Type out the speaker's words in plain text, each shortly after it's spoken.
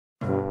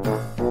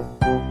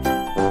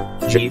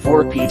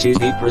G4p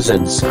TV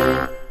presents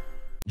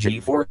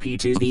G4p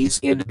TV's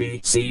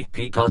NBC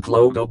Peacock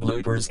Logo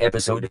Bloopers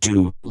Episode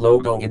 2,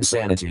 Logo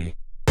Insanity.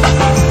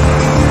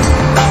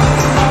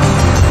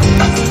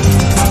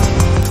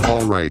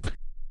 Alright.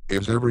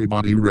 Is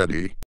everybody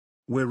ready?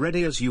 We're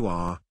ready as you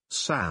are,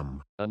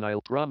 Sam. And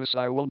I'll promise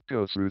I won't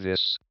go through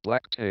this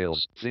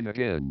blacktails thing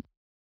again.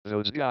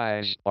 Those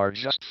guys are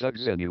just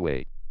thugs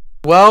anyway.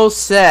 Well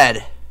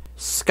said,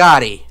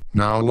 Scotty.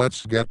 Now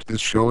let's get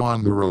this show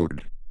on the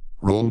road.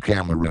 Roll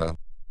camera.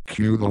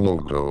 Cue the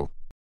logo.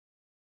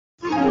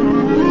 The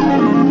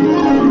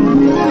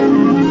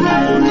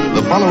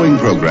following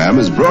program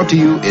is brought to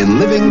you in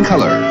living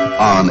color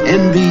on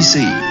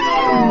NBC.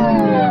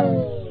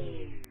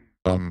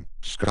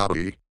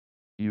 Scotty,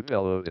 You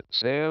bellowed it,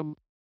 Sam.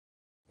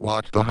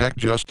 what the heck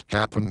just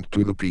happened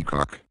to the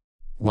Peacock?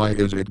 Why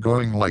is it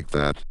going like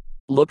that?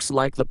 Looks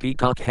like the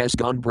Peacock has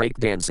gone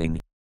breakdancing.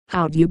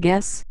 How'd you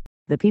guess?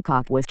 The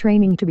Peacock was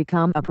training to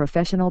become a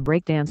professional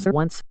breakdancer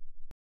once.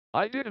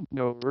 I didn't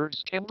know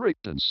birds can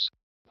breakdance.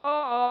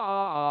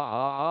 Ah.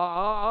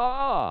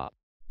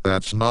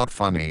 That's not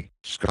funny,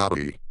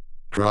 Scotty.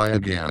 Try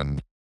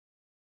again.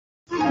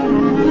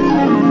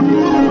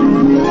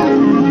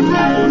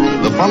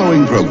 The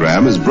following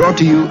program is brought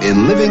to you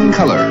in living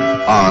color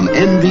on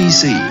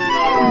NBC.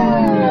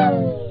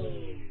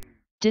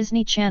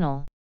 Disney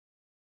Channel.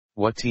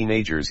 What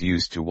teenagers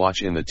used to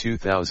watch in the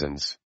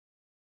 2000s.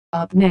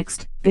 Up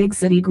next, Big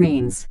City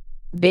Greens.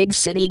 Big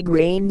City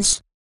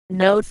Greens?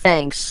 No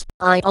thanks,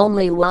 I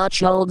only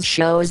watch old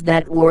shows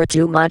that were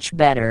too much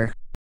better.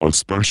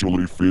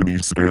 Especially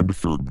Phineas and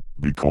Ferb,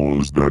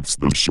 because that's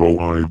the show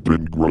I've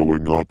been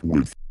growing up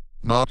with.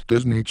 Not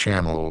Disney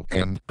Channel,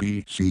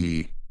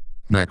 NBC.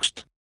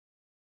 Next.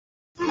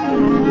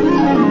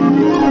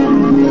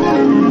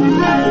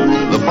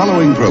 The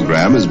following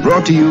program is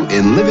brought to you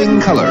in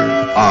living color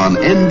on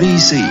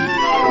NBC.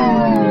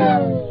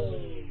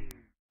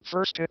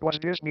 First it was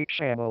Disney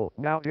Channel,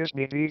 now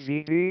Disney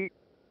DVD.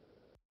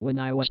 When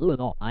I was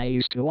little, I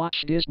used to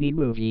watch Disney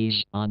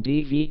movies on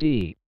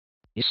DVD.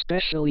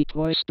 Especially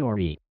Toy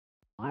Story.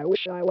 I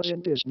wish I was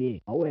in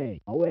Disney.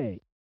 Away. In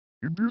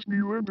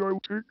Disneyland, I'll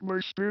take my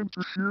stand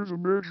to share the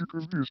magic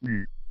of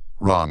Disney.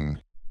 Wrong.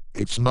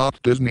 It's not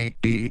Disney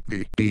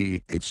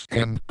DVD, it's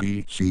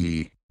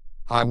NBC.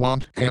 I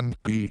want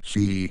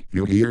NBC,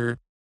 you hear?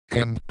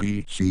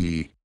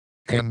 NBC.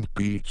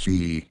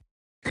 NBC.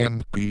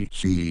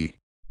 NBC.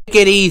 Take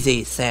it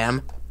easy,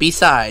 Sam.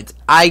 Besides,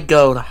 I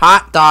go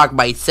hot dog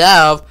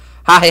myself.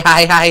 Hi,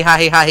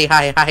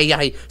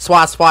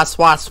 swat,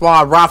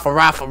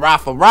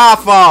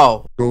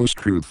 raffle. Ghost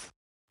truth.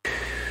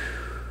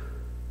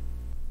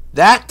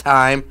 That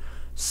time,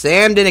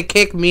 Sam didn't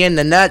kick me in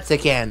the nuts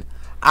again.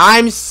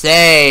 I'm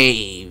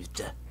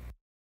saved.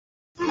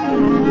 The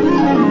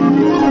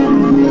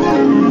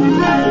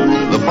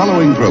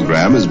following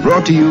program is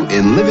brought to you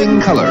in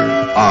living color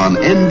on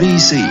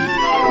NBC.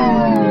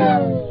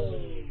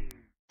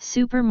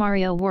 Super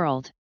Mario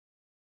World.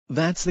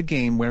 That's the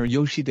game where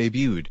Yoshi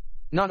debuted.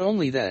 Not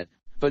only that,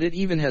 but it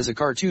even has a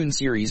cartoon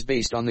series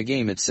based on the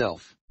game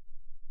itself.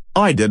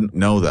 I didn't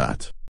know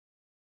that.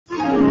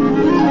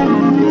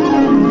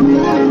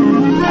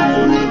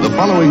 The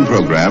following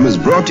program is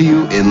brought to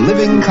you in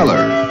living color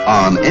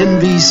on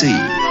NBC.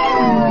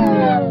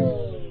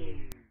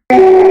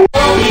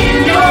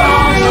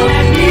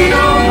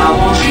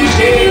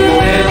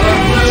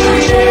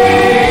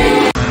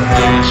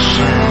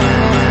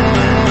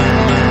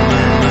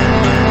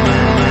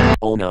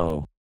 Oh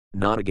no.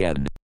 Not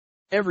again.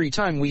 Every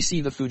time we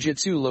see the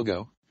Fujitsu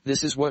logo,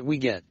 this is what we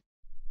get.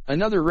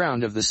 Another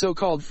round of the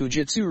so-called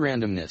Fujitsu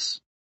randomness.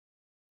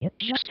 It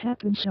just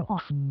happens so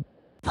often.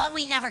 But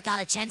we never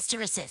got a chance to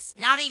resist,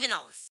 not even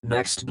oath.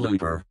 Next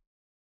blooper.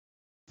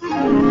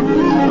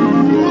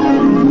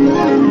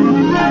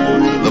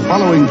 The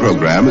following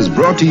program is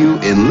brought to you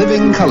in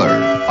living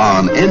color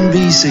on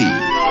NBC.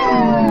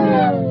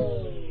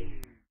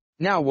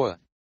 Now what?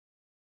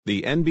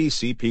 The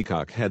NBC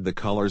Peacock had the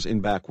colors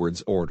in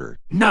backwards order.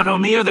 Not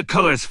only are the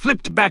colors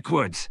flipped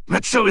backwards,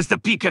 but so is the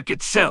Peacock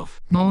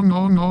itself. No.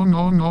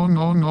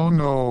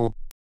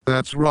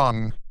 That's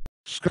wrong.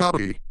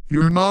 Scotty,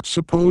 you're not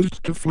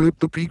supposed to flip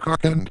the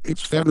Peacock and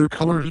its feather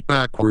colors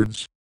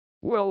backwards.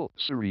 Well,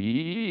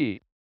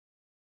 sorry.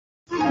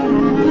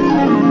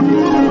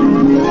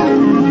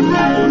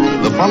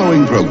 The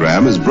following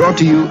program is brought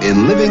to you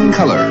in living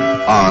color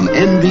on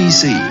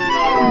NBC.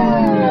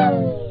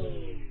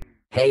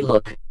 Hey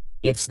look,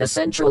 it's the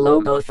Central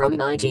logo from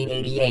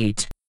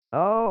 1988.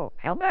 Oh,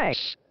 how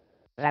nice.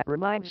 That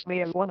reminds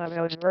me of one of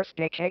those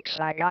birthday cakes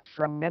I got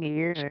from many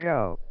years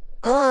ago.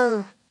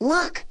 Oh,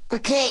 look, a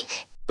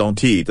cake.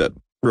 Don't eat it,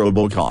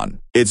 Robocon.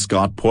 It's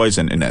got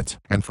poison in it.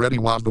 And Freddy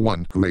was the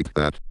one who ate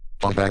that.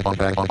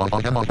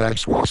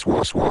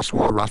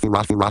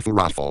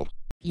 Raffle.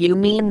 You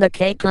mean the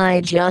cake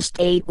I just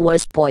ate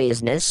was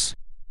poisonous?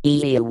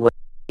 Ew.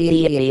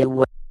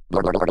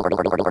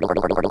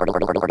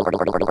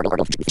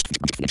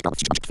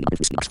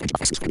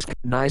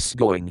 Nice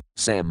going,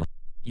 Sam.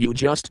 You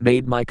just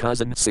made my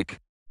cousin sick.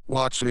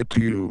 What's it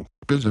to you?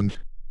 Peasant.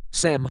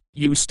 Sam,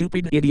 you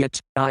stupid idiot,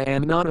 I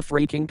am not a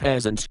freaking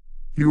peasant.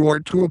 You are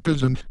too a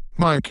peasant,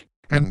 Mike,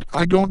 and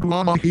I don't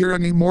wanna hear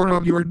any more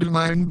of your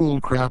denying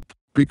bullcrap,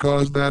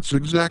 because that's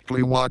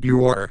exactly what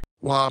you are,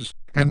 was,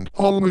 and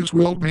always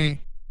will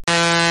be.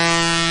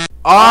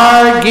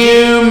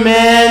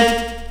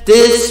 Argument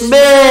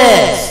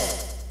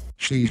dismissed.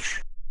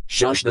 Sheesh.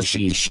 Shush the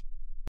sheesh.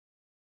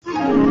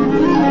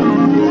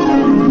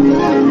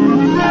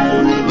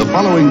 The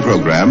following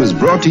program is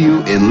brought to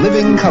you in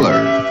living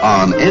color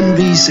on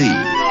NBC.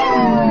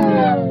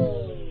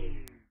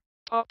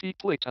 Poppy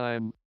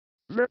playtime.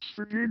 That's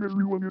the game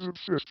everyone is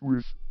obsessed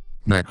with.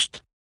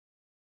 Next.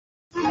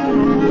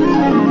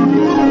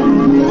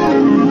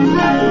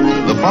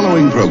 The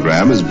following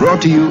program is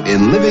brought to you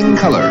in living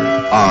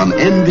color on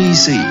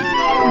NBC.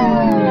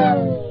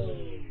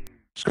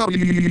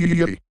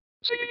 Scotty.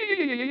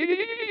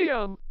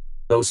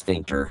 Oh,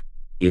 sphincter.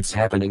 It's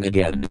happening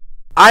again.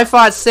 I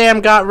thought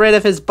Sam got rid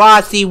of his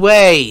bossy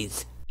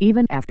ways.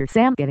 Even after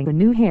Sam getting a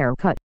new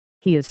haircut,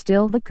 he is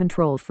still the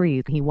control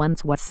freak he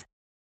once was.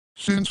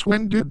 Since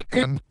when did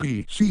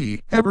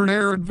NBC ever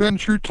air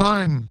Adventure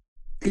Time?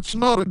 It's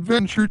not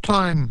Adventure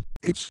Time,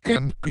 it's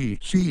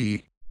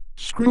NBC.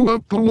 Screw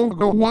up the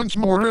logo once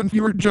more and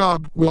your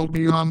job will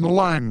be on the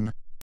line.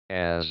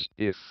 As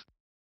if.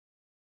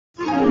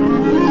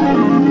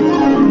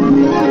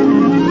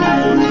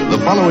 The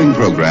following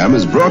program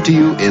is brought to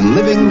you in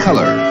living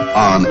color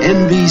on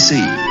NBC.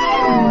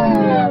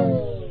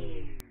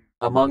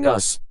 Among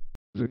Us.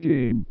 The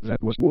game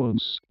that was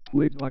once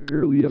played by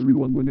barely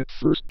everyone when it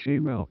first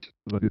came out,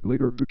 but it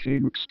later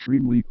became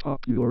extremely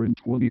popular in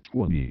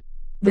 2020.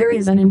 There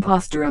is an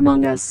imposter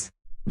among us.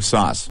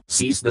 Sus.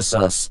 Seize the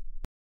sus.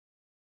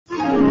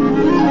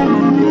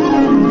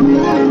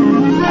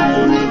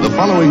 The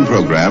following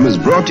program is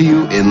brought to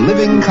you in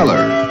living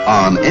color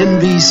on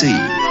NBC.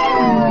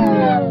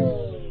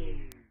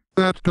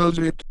 That does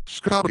it,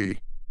 Scotty.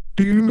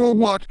 Do you know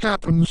what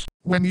happens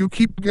when you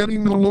keep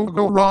getting the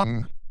logo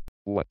wrong?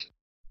 What?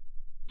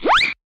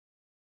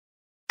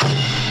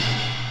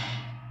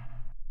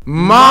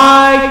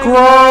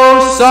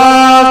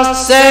 Microsoft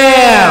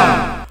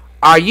Sam!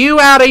 Are you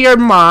out of your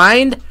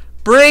mind?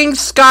 Bring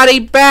Scotty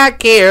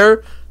back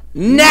here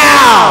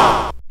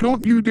now!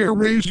 Don't you dare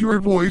raise your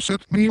voice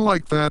at me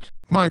like that,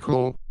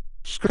 Michael.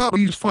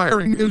 Scotty's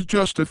firing is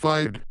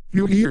justified.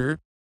 You hear?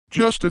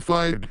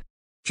 Justified.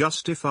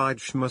 Justified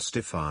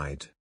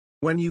schmustified.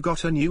 When you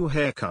got a new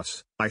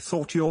haircut, I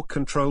thought your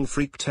control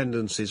freak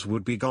tendencies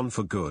would be gone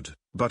for good,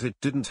 but it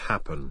didn't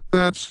happen.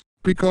 That's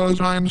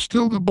because I'm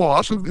still the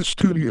boss of the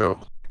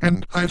studio,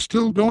 and I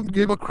still don't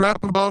give a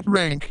crap about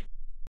rank.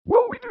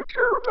 Well, we do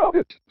care about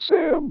it,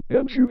 Sam,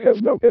 and you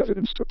have no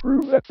evidence to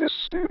prove that this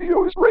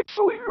studio is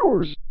rightfully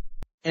yours.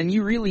 And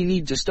you really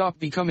need to stop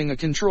becoming a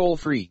control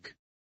freak.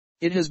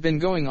 It has been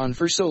going on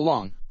for so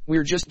long,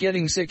 we're just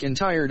getting sick and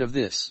tired of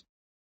this.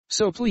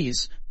 So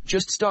please,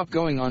 just stop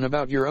going on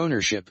about your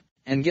ownership,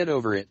 and get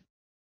over it.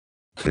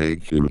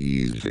 Take it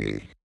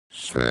easy,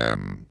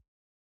 Sam.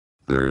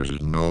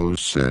 There's no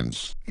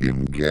sense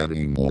in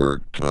getting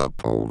worked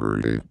up over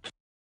it.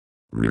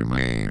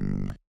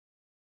 Remain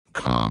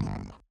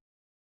calm.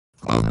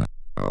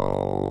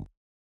 Oh.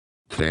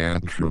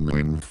 Tantrum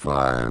in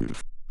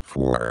 5,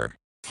 4,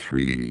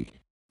 3,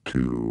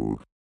 2,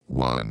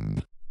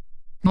 1.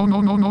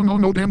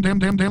 No,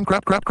 damn,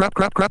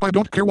 crap, I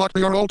don't care what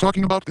they are all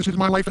talking about, this is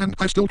my life and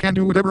I still can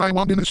do whatever I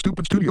want in this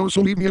stupid studio,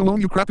 so leave me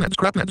alone, you crapheads.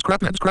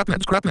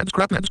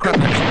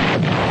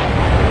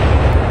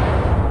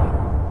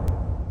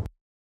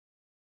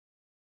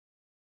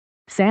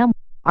 Sam,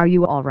 are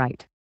you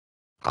alright?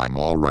 I'm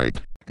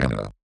alright,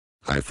 Anna.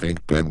 I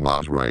think Ben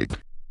was right.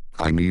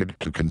 I need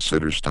to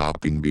consider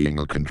stopping being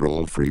a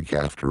control freak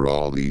after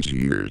all these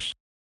years.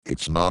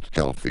 It's not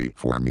healthy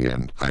for me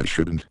and I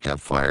shouldn't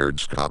have fired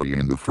Scotty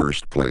in the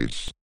first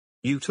place.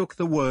 You took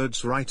the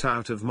words right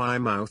out of my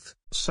mouth,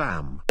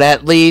 Sam.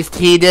 At least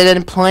he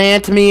didn't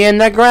plant me in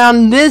the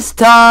ground this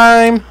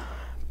time.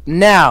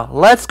 Now,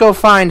 let's go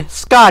find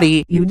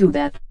Scotty. You do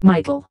that,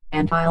 Michael,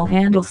 and I'll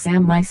handle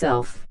Sam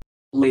myself.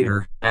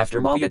 Later, after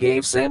Maya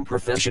gave Sam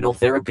professional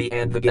therapy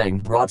and the gang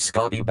brought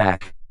Scotty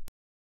back.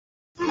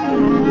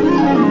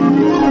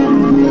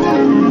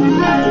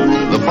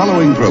 The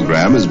following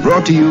program is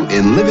brought to you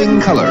in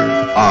living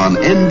color on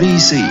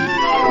NBC.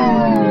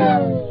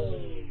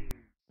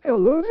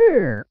 Hello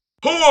there.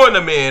 Hold on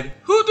a minute.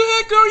 Who the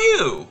heck are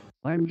you?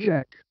 I'm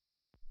Jack.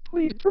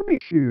 Pleased to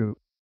meet you,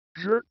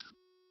 Jerk.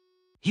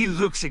 He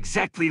looks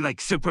exactly like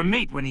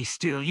Supermate when he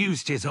still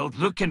used his old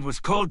look and was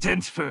called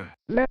Dense Fur.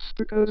 That's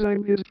because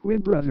I'm his twin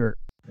brother.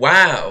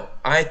 Wow,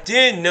 I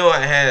didn't know I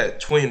had a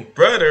twin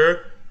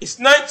brother. It's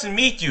nice to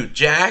meet you,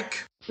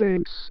 Jack.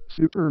 Thanks,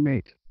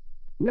 Supermate.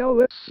 Now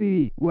let's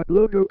see what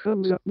logo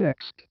comes up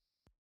next.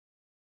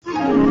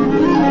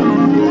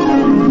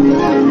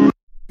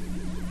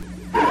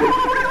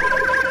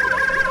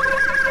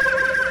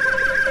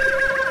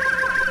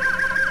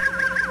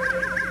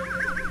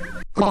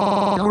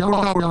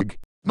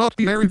 Not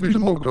the Airy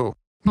Vision logo.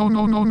 No.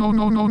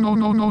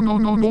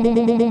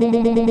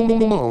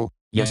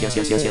 Yes.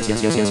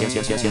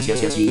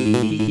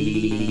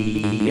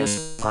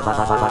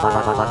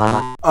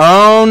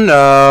 Oh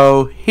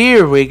no,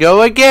 here we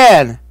go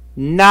again.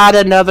 Not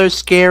another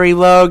scary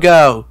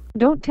logo.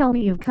 Don't tell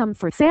me you've come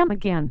for Sam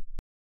again.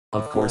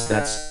 Of course,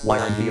 that's why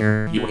I'm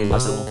here, you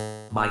imbecile.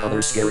 My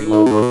other scary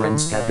logo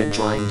friends have been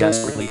trying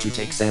desperately to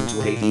take Sam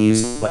to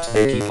Hades, but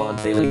they keep on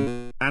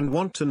failing. And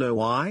want to know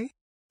why?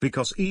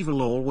 Because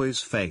evil always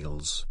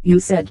fails.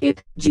 You said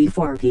it,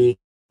 G4p.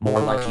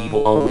 More like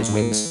evil always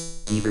wins.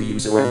 Either you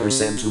surrender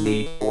Sam to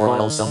me, or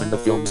I'll summon the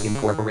film's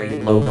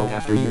incorporated logo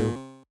after you.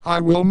 I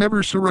will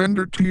never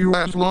surrender to you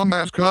as long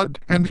as God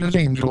and his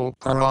angel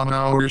are on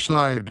our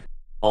side.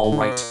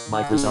 Alright,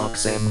 Microsoft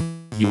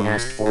Sam. You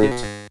asked for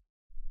it.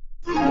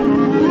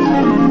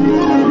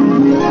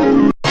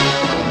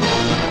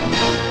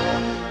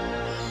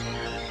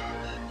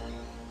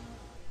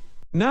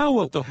 Now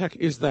what the heck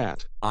is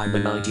that? I'm the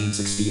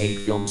 1968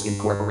 Films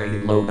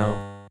Incorporated logo.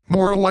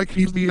 More like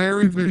he's the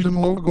Airyvision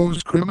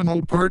logo's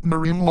criminal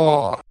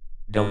partner-in-law.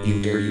 Don't you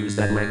dare use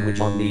that language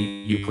on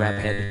me, you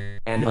craphead.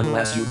 And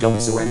unless you don't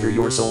surrender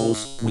your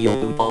souls,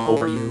 we'll poop all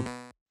over you.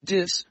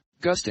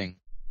 Disgusting.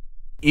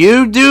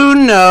 You do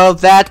know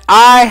that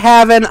I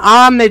have an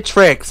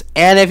Omnitrix,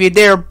 and if you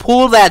dare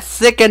pull that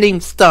sickening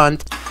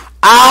stunt,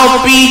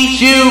 I'll beat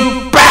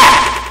you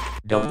back!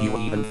 Don't you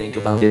even think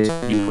about it,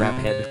 you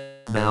craphead.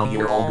 Now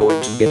you're all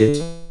going to get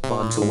it.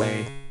 Bombs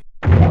away.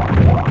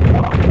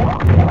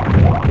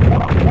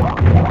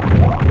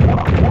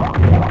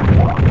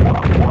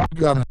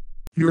 Got it.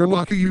 You're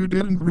lucky you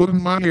didn't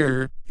ruin my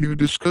hair, you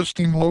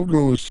disgusting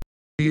logos.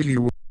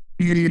 Ew.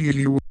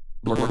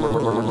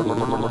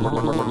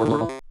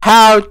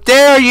 How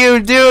dare you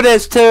do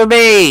this to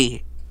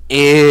me?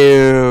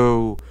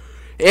 Ew.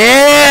 Ew!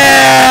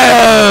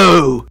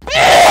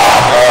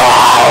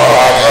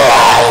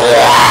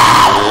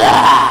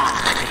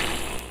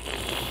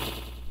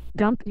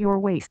 Dump your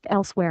waste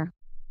elsewhere.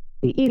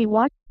 The eddy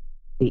what?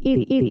 The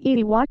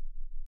eddy what?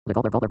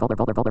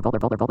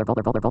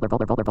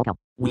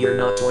 We're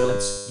not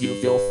toilets, you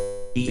filth.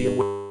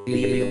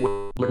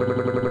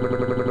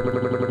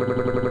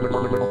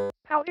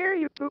 How dare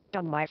you poop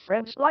on my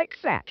friends like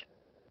that?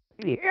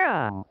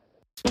 Yeah.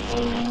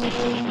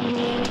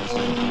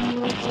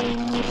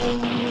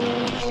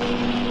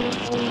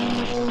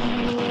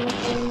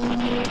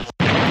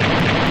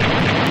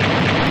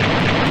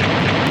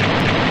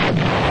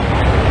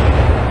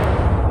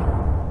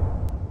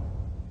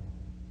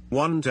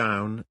 One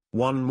down,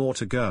 one more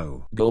to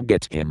go. Go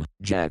get him,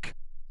 Jack.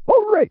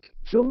 Alright,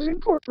 Films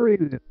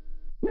Incorporated.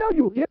 Now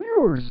you'll get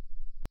yours.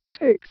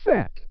 Take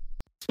that.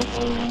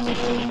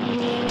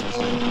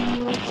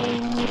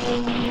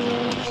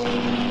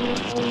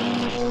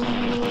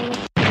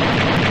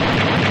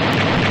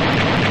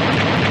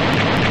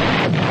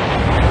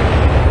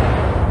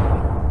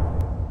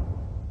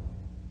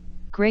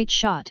 Great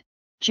shot,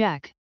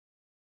 Jack.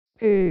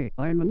 Hey,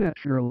 I'm a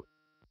natural.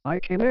 I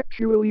can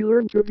actually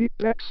learn to beat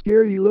back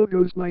scary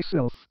logos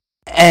myself.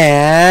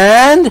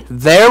 And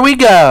there we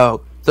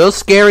go. Those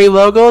scary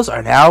logos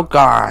are now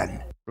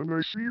gone. And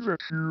I see that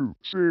you,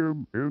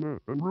 Sam, Anna,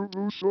 and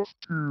RoboSoft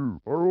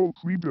too are all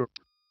cleaned up.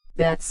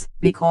 That's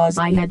because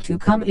I had to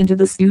come into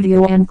the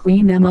studio and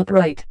clean them up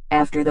right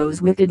after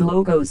those wicked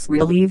logos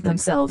relieved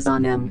themselves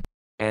on them.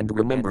 And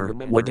remember,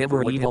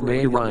 whatever evil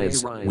may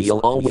rise, we'll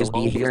always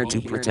be here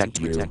to protect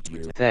you.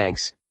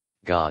 Thanks,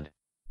 God.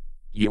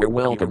 You're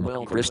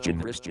welcome,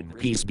 Christian.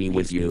 Peace be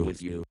with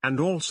you. And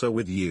also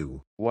with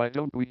you. Why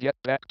don't we get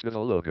back to the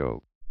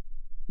logo?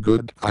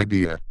 Good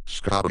idea,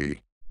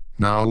 Scotty.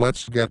 Now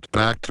let's get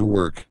back to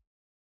work.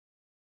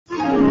 The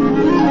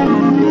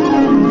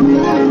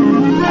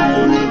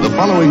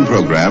following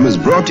program is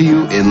brought to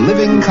you in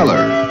living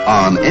color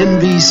on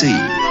NBC.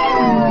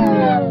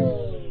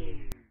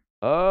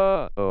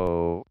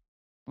 Uh-oh.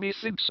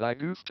 Methinks I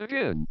goofed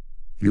again.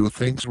 You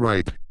think's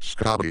right,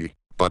 Scotty,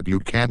 but you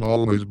can't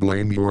always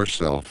blame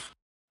yourself.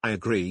 I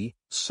agree,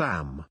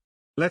 Sam.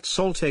 Let's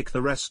all take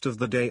the rest of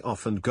the day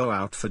off and go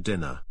out for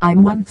dinner.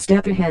 I'm one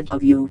step ahead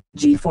of you,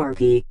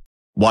 G4p.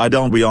 Why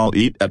don't we all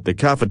eat at the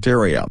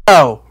cafeteria?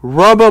 Oh,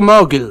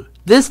 Robomogu.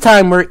 This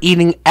time we're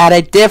eating at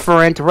a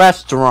different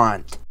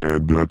restaurant.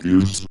 And that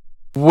is?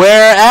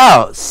 Where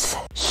else?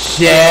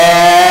 Shame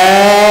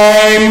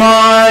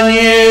on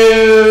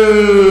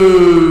you!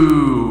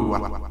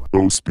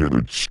 No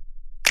spinach.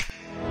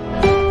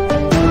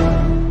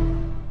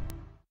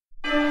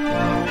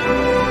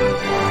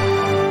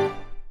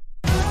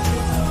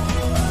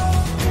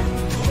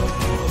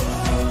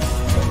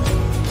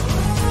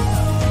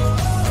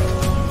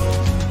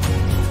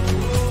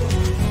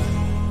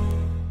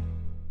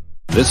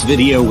 This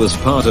video was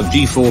part of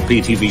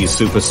G4p TV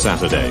Super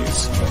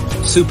Saturdays.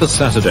 Super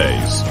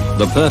Saturdays,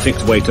 the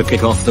perfect way to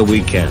kick off the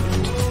weekend.